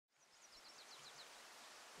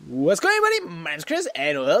What's going on, everybody? My name's Chris,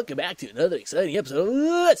 and welcome back to another exciting episode of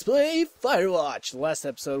Let's Play Firewatch. The last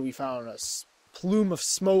episode, we found a plume of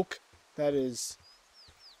smoke that is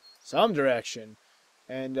some direction,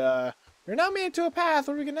 and we're now made it to a path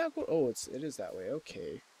where we can now go. Oh, it is that way.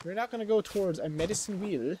 Okay, we're not gonna go towards a medicine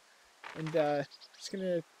wheel, and just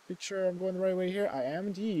gonna make sure I'm going the right way here. I am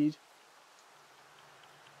indeed.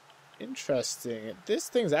 Interesting. This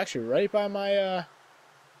thing's actually right by my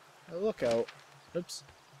lookout. Oops.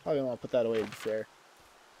 Probably don't want to put that away, to be fair.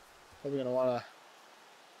 Probably gonna wanna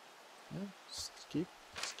just keep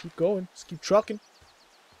going, just keep trucking.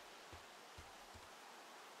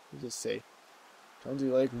 What does this say? Sounds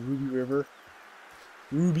like Ruby River.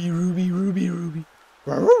 Ruby, Ruby, Ruby, Ruby.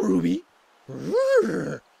 Ruby.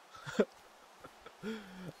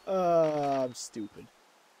 I'm stupid.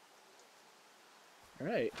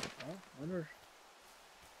 Alright. Well, I wonder.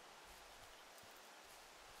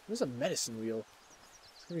 There's a medicine wheel.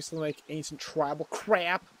 It's gonna be some like ancient tribal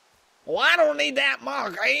crap. Oh, I don't need that,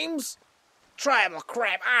 my games. Tribal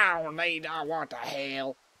crap. I don't need. What the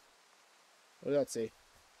hell? What did that say?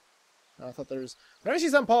 Oh, I thought there was. Whenever I see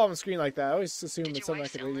something pop on the screen like that, I always assume it's something I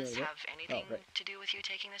could read. Did your wife's illness have anything to do with you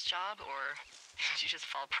taking this job, or did you just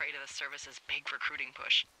fall prey to the service's big recruiting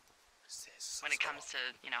push? When it comes to,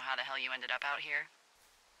 how the hell you ended up out here?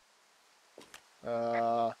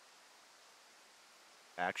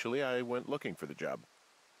 Actually, I went looking for the job.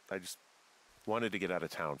 I just wanted to get out of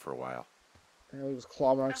town for a while. Those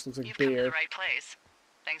claw marks looks like You've bear. come to the right place.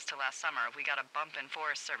 Thanks to last summer, we got a bump in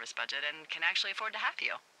Forest Service budget and can actually afford to have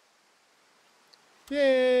you.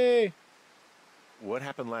 Yay! What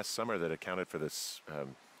happened last summer that accounted for this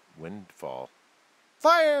windfall?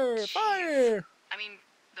 Fire! Jeez. Fire! I mean,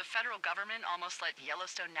 the federal government almost let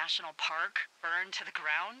Yellowstone National Park burn to the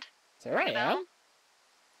ground. Is that right, Ring a Al? bell?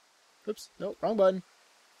 Oops, nope, wrong button.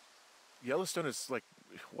 Yellowstone is like,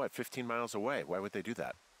 what, 15 miles away? Why would they do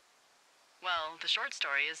that? Well, the short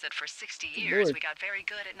story is that for 60 Good years, Lord. we got very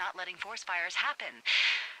good at not letting forest fires happen.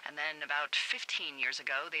 And then about 15 years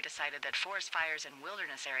ago, they decided that forest fires in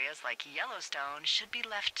wilderness areas like Yellowstone should be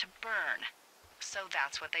left to burn. So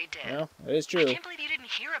that's what they did. Well, that is I true. can't believe you didn't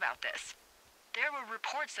hear about this. There were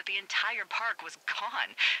reports that the entire park was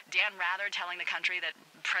gone. Dan Rather telling the country that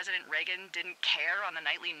President Reagan didn't care on the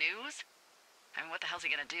nightly news. I mean, what the hell's he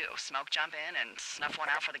gonna do? Smoke jump in and snuff one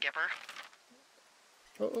out for the Gipper?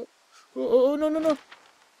 Oh, no, no, no.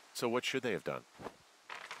 So what should they have done?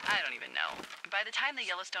 I don't even know. By the time the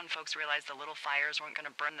Yellowstone folks realized the little fires weren't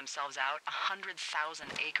gonna burn themselves out, 100,000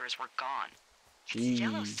 acres were gone. Jeez. It's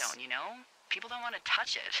Yellowstone, you know? People don't want to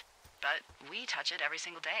touch it. But we touch it every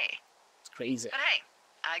single day. It's crazy. But hey,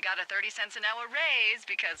 I got a 30 cents an hour raise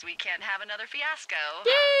because we can't have another fiasco.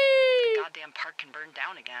 Yay! The goddamn park can burn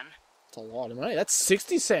down again. That's a lot of money. That's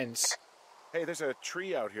 60 cents. Hey, there's a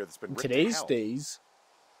tree out here that's been In ripped to today's hell. days.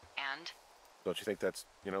 And, Don't you think that's,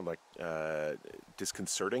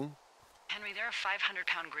 disconcerting? Henry, there are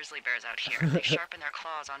 500-pound grizzly bears out here. They sharpen their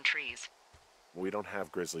claws on trees. We don't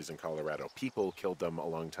have grizzlies in Colorado. People killed them a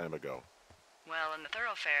long time ago. Well, in the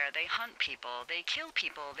thoroughfare, they hunt people, they kill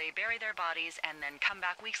people, they bury their bodies, and then come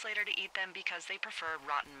back weeks later to eat them because they prefer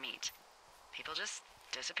rotten meat. People just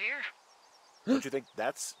disappear. Don't you think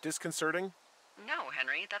that's disconcerting? No,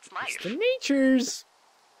 Henry, that's life. It's the natures.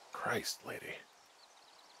 Christ, lady.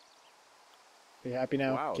 Are you happy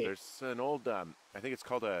now? Wow, Okay. there's an old, I think it's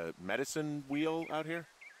called a medicine wheel out here.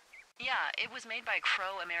 Yeah, it was made by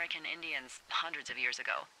Crow American Indians hundreds of years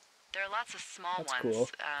ago. There are lots of small That's ones. cool.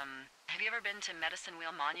 Have you ever been to Medicine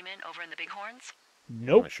Wheel Monument over in the Bighorns?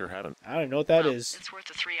 Nope. I sure haven't. I don't know what that Well, is. It's worth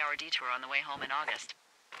a 3-hour detour on the way home in August.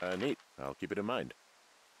 Neat. I'll keep it in mind.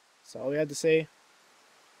 That's all we had to say.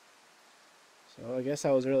 So I guess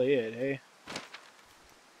that was really it, hey?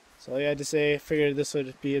 That's all you had to say. Figured this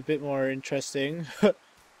would be a bit more interesting. I'm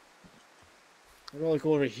gonna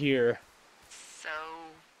go over here. So,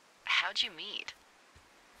 how'd you meet?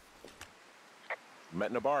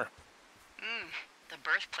 Met in a bar. The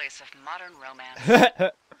birthplace of modern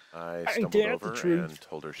romance. I I stumbled dared the over truth. and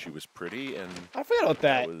told her she was pretty, and I forgot about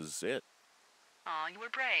that. that was it. Aw, you were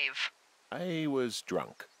brave. I was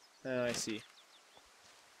drunk. Oh, I see.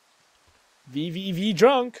 VVV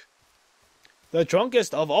drunk. The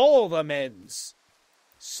drunkest of all the men's.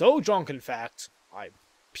 So drunk, in fact, I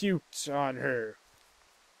puked on her.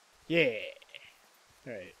 Yeah.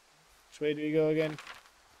 Alright. Which way do we go again?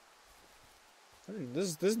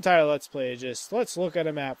 This entire Let's Play is just, let's look at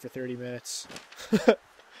a map for 30 minutes.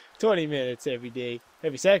 20 minutes every day.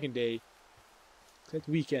 Every second day. Except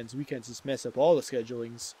weekends. Weekends just mess up all the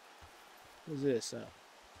schedulings. What is this? Oh.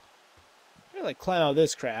 I gotta like climb out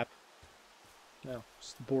this crap. No,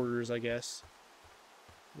 just the borders, I guess.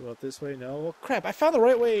 Go up this way? No. Well, crap, I found the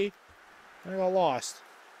right way. I got lost.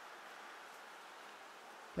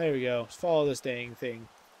 There we go. Let's follow this dang thing.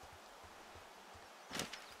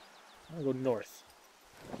 I'm gonna go north.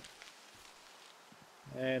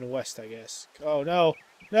 And west, I guess. Oh, no.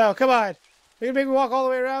 No, come on. You're gonna make me walk all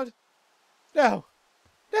the way around? No.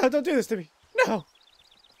 No, don't do this to me. No.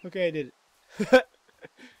 Okay, I did it.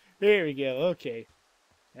 Here we go. Okay.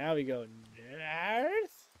 Now we go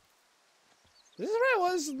north. This is where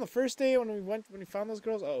I was on the first day when we found those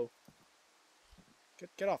girls. Oh.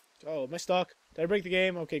 Get off. Oh, am I stuck? Did I break the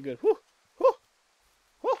game? Okay, good. Whew. Whew.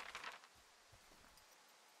 Whew.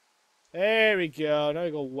 There we go. Now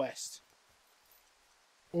we go west.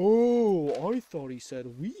 Oh, I thought he said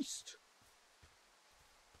west.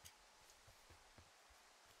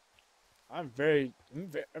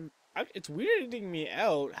 It's weirding me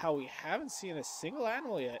out how we haven't seen a single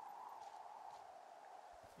animal yet.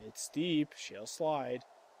 It's steep. Shale slide.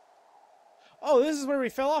 Oh, this is where we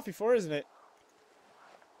fell off before, isn't it?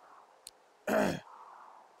 Alright,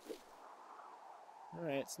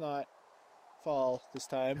 it's not fall this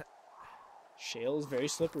time. Shale is very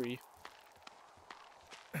slippery.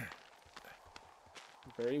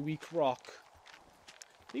 Very weak rock.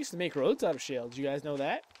 They used to make roads out of shale. Did you guys know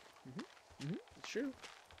that? It's true.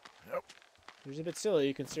 Nope. It's a bit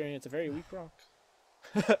silly considering it's a very weak rock.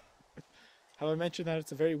 Have I mentioned that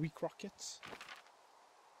it's a very weak rocket?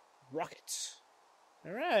 Rocket.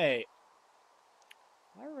 Alright.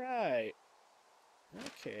 Alright.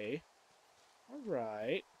 Okay.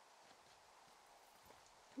 Alright.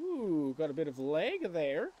 Ooh, got a bit of leg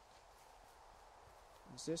there.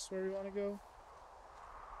 Is this where we want to go?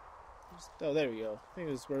 Oh, there we go. I think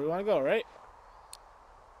this is where we want to go, right?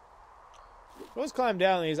 Let's climb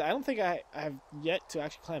down these. I don't think I have yet to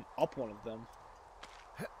actually climb up one of them.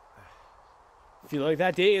 I feel like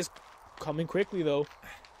that day is coming quickly, though.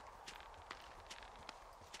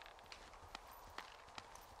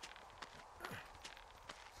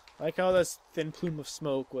 I like how this thin plume of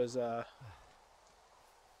smoke was,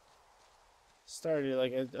 started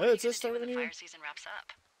like... it's just starting when the new... fire season wraps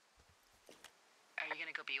up. Are you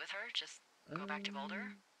gonna go be with her? Just go back to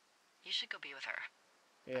Boulder? You should go be with her.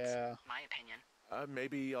 Yeah. That's my opinion.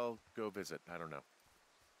 Maybe I'll go visit. I don't know.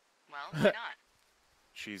 Well, why not?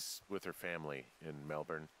 She's with her family in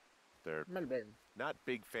Melbourne. They're Melbourne. not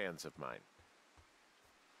big fans of mine.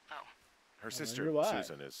 Oh. Her sister,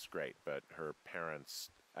 Susan, is great, but her parents,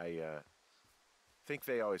 I think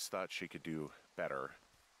they always thought she could do better,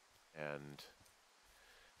 and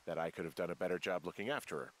that I could have done a better job looking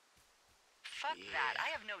after her. Fuck that. I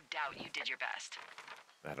have no doubt you did your best.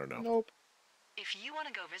 I don't know. Nope. If you want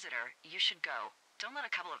to go visit her, you should go. Don't let a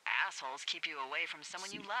couple of assholes keep you away from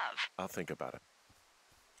someone you love. I'll think about it.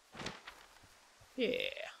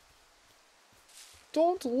 Yeah.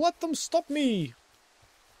 Don't let them stop me.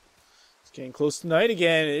 It's getting close to night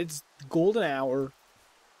again. It's the golden hour.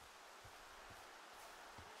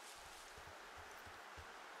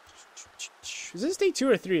 Is this day 2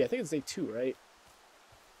 or 3? I think it's day 2, right?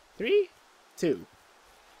 3? 2.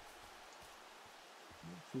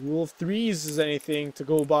 Rule of threes is anything to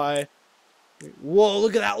go by. Whoa,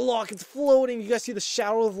 look at that lock. It's floating. You guys see the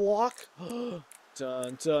shadow of the lock? Dun,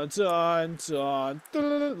 dun, dun, dun,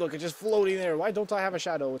 dun. Look, it's just floating there. Why don't I have a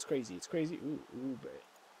shadow? It's crazy. It's crazy. Ooh, babe.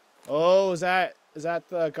 Oh, is that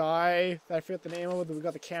the guy that I forget the name of that we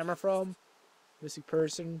got the camera from? Missing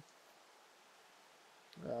person.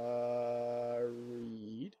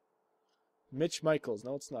 Read. Mitch Michaels.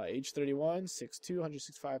 No, it's not. Age 31, 6'2",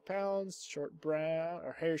 165 pounds, short brown,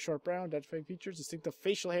 or hair short brown, identifying features, distinctive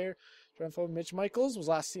facial hair. Transformed Mitch Michaels was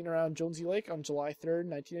last seen around Jonesy Lake on July 3rd,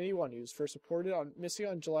 1981. He was first reported missing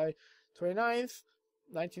on July 29th,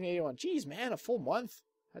 1981. Jeez, man, a full month.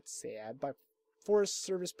 That's sad. By Forest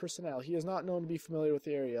Service personnel. He is not known to be familiar with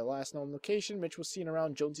the area. Last known location, Mitch was seen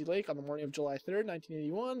around Jonesy Lake on the morning of July 3rd,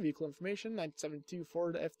 1981. Vehicle information, 1972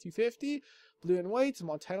 Ford F-250. Blue and white,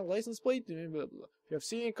 Montana license plate. Blah, blah, blah. If you have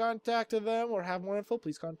seen contact of them or have more info,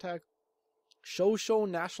 please contact Show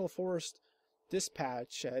National Forest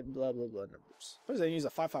Dispatch at blah blah blah numbers. What does that use?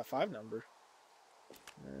 A 555 number?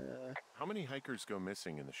 How many hikers go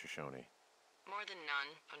missing in the Shoshone? More than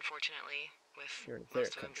none, unfortunately, with Sure, their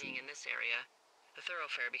most of them country. being in this area. The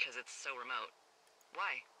thoroughfare because it's so remote.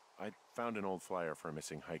 Why? I found an old flyer for a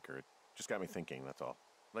missing hiker. It just got me thinking, that's all.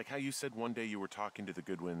 Like how you said one day you were talking to the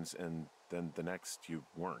Goodwins and then the next you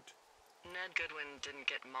weren't. Ned Goodwin didn't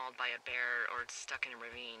get mauled by a bear or stuck in a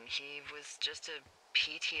ravine. He was just a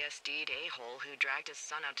PTSD'd a-hole who dragged his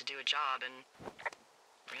son out to do a job and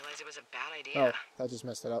realized it was a bad idea. Oh, that just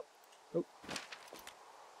messed it up. Oh.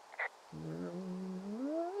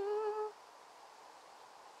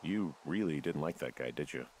 You really didn't like that guy,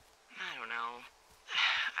 did you? I don't know.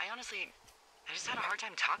 I just had a hard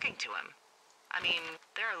time talking to him. I mean,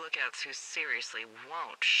 there are lookouts who seriously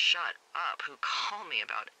won't shut up, who call me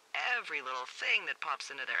about every little thing that pops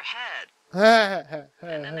into their head.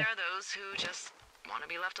 And then there are those who just want to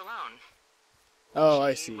be left alone. Oh,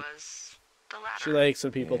 I see. She was the latter. She likes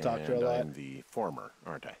when people talk to her a And lot. I'm the former,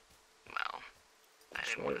 aren't I? Well, I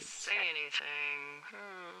didn't want to say anything.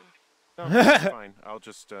 No, that's fine. I'll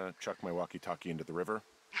just chuck my walkie-talkie into the river.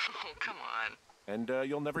 Oh, come on. And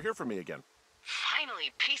you'll never hear from me again.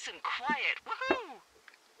 Finally, peace and quiet. Woohoo!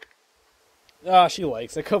 Oh, she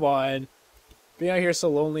likes it. Come on. Being out here so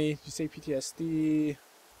lonely. You say PTSD.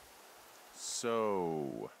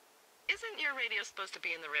 So... Isn't your radio supposed to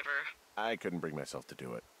be in the river? I couldn't bring myself to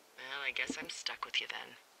do it. Well, I guess I'm stuck with you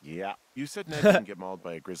then. Yeah. You said Ned didn't get mauled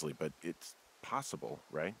by a grizzly, but it's possible,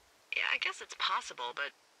 right? Yeah, I guess it's possible,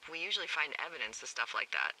 but we usually find evidence of stuff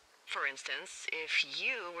like that. For instance, if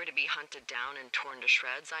you were to be hunted down and torn to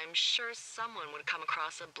shreds, I'm sure someone would come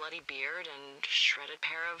across a bloody beard and shredded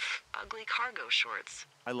pair of ugly cargo shorts.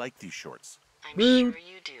 I like these shorts. I'm sure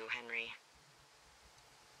you do, Henry.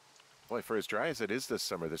 Boy, for as dry as it is this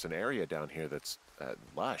summer, there's an area down here that's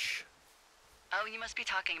lush. Oh, you must be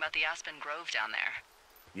talking about the Aspen Grove down there.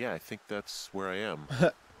 Yeah, I think that's where I am.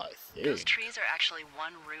 I Those think. trees are actually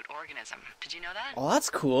one root organism. Did you know that? Oh, that's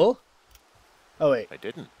cool. Oh, wait. I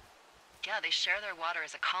didn't. Yeah, they share their water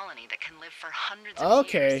as a colony that can live for hundreds of years.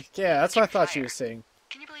 Okay. Yeah, that's what I thought she Fire. was saying.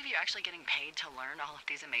 Can you believe you're actually getting paid to learn all of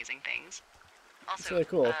these amazing things? Also, really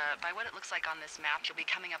cool. By what it looks like on this map, you'll be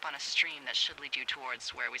coming up on a stream that should lead you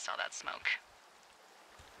towards where we saw that smoke.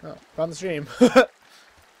 Oh, found the stream.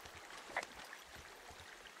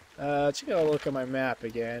 Check out a look at my map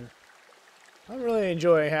again. I'm really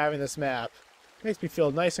enjoying having this map. Makes me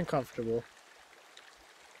feel nice and comfortable.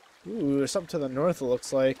 Ooh, there's something to the north it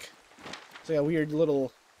looks like. It's like a weird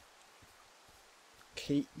little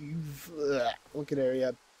cave looking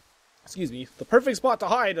area. Excuse me. The perfect spot to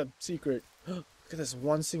hide a secret. Look at this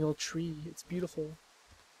one single tree. It's beautiful.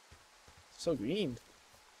 So green.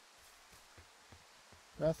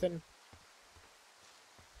 Nothing.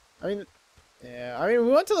 I mean, yeah. I mean,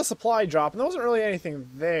 we went to the supply drop, and there wasn't really anything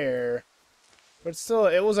there. But still,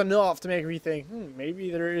 it was enough to make me think, maybe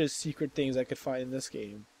there is secret things I could find in this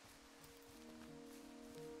game.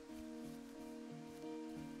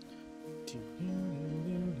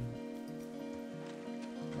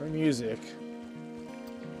 More music.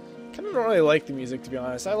 Kind of don't really like the music, to be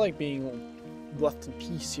honest. I like being left in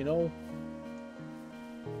peace, you know?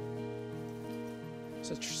 It's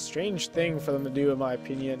a strange thing for them to do, in my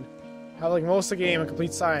opinion. Have like most of the game in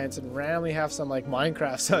complete silence and randomly have some like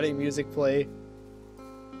Minecraft sounding music play.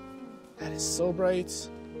 That is so bright.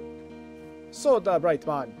 So bright,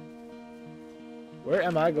 man. Where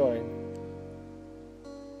am I going?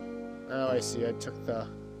 Oh, I see. I took the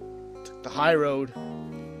high road.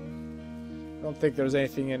 I don't think there was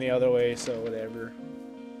anything any other way, so whatever.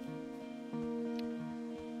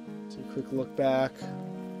 Take a quick look back.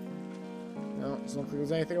 No, doesn't look like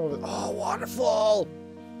there's anything over there. Oh, waterfall!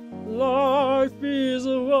 Life is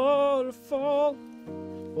a waterfall.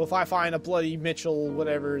 Well, if I find a bloody Mitchell,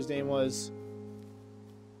 whatever his name was.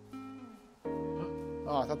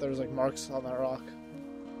 Oh, I thought there was like marks on that rock. I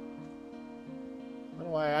don't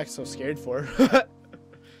know why I act so scared for.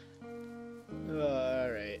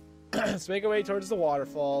 Alright. Let's make our way towards the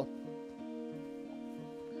waterfall.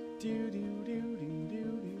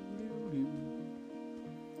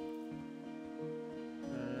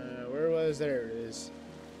 Where was there it is.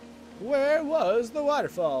 Where was the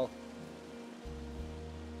waterfall?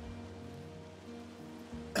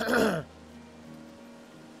 That's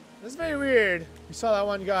very weird. We saw that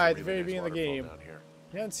one guy at the very beginning of the game.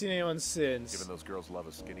 We haven't seen anyone since. Given those girls love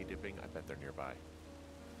a skinny dipping, I bet they're nearby.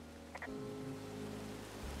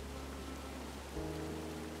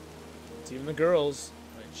 It's even the girls.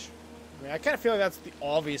 Which, I mean, I kind of feel like that's the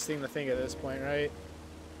obvious thing to think at this point, right?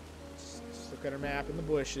 Just look at our map in the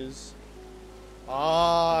bushes.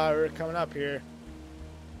 Ah, we're coming up here.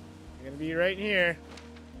 We're gonna be right in here.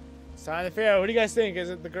 It's time to figure out. What do you guys think? Is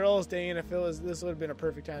it the girls thing? And if it was, this would have been a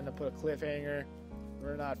perfect time to put a cliffhanger.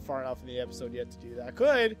 We're not far enough in the episode yet to do that.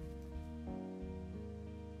 Could.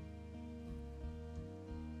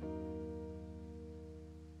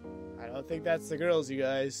 I don't think that's the girls, you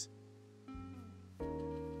guys.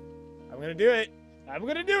 I'm gonna do it. I'm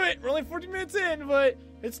gonna do it. We're only 14 minutes in, but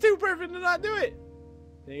it's too perfect to not do it.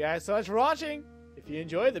 Thank you guys so much for watching. If you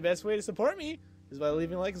enjoyed, the best way to support me is by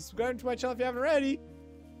leaving a like and subscribing to my channel if you haven't already.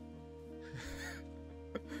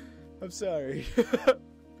 I'm sorry.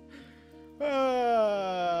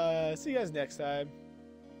 See you guys next time.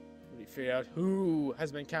 We figure out who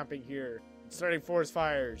has been camping here, starting forest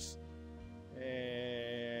fires,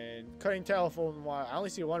 and cutting telephone wire. I only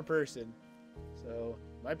see one person, so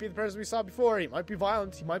might be the person we saw before. He might be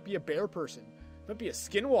violent. He might be a bear person. Might be a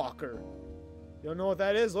skinwalker. You don't know what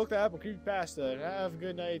that is? Look that up on Creepypasta. Have a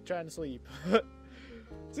good night trying to sleep.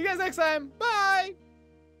 See you guys next time. Bye!